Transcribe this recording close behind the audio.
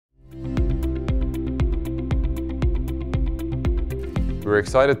We're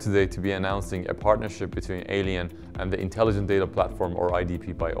excited today to be announcing a partnership between AYLIEN and the Intelligent Data Platform, or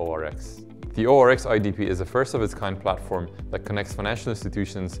IDP, by ORX. The ORX IDP is a first-of-its-kind platform that connects financial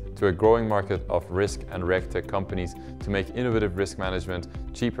institutions to a growing market of risk and regtech companies to make innovative risk management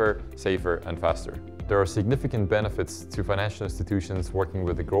cheaper, safer, and faster. There are significant benefits to financial institutions working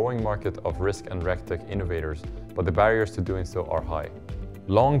with a growing market of risk and regtech innovators, but the barriers to doing so are high.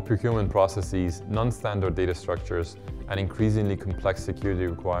 Long procurement processes, non-standard data structures, and increasingly complex security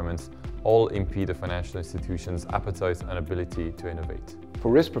requirements all impede a financial institution's appetite and ability to innovate. For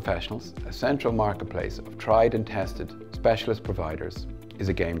risk professionals, a central marketplace of tried and tested specialist providers is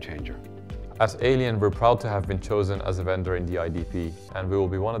a game changer. At AYLIEN, we're proud to have been chosen as a vendor in the IDP, and we will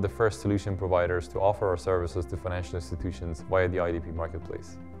be one of the first solution providers to offer our services to financial institutions via the IDP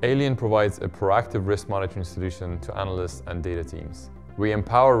marketplace. AYLIEN provides a proactive risk monitoring solution to analysts and data teams. We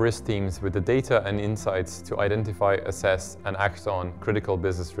empower risk teams with the data and insights to identify, assess, and act on critical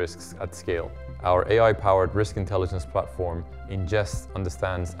business risks at scale. Our AI-powered risk intelligence platform ingests,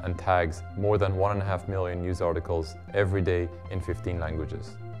 understands, and tags more than 1.5 million news articles every day in 15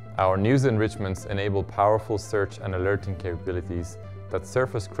 languages. Our news enrichments enable powerful search and alerting capabilities that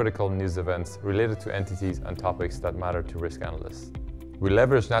surface critical news events related to entities and topics that matter to risk analysts. We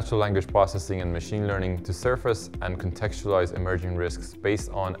leverage natural language processing and machine learning to surface and contextualize emerging risks based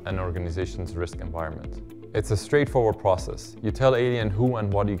on an organization's risk environment. It's a straightforward process. You tell AYLIEN who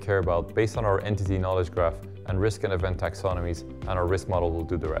and what you care about based on our entity knowledge graph and risk and event taxonomies, and our risk model will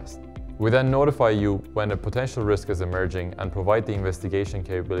do the rest. We then notify you when a potential risk is emerging and provide the investigation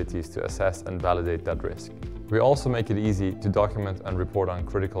capabilities to assess and validate that risk. We also make it easy to document and report on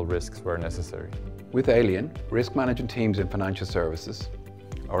critical risks where necessary. With AYLIEN, risk management teams in financial services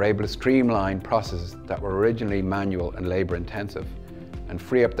are able to streamline processes that were originally manual and labor-intensive and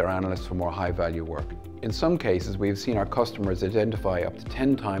free up their analysts for more high-value work. In some cases, we've seen our customers identify up to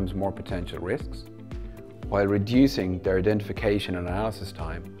 10 times more potential risks, while reducing their identification and analysis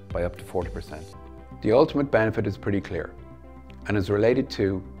time by up to 40%. The ultimate benefit is pretty clear and is related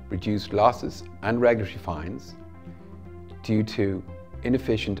to reduced losses and regulatory fines due to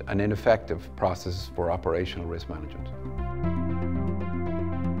inefficient and ineffective processes for operational risk management.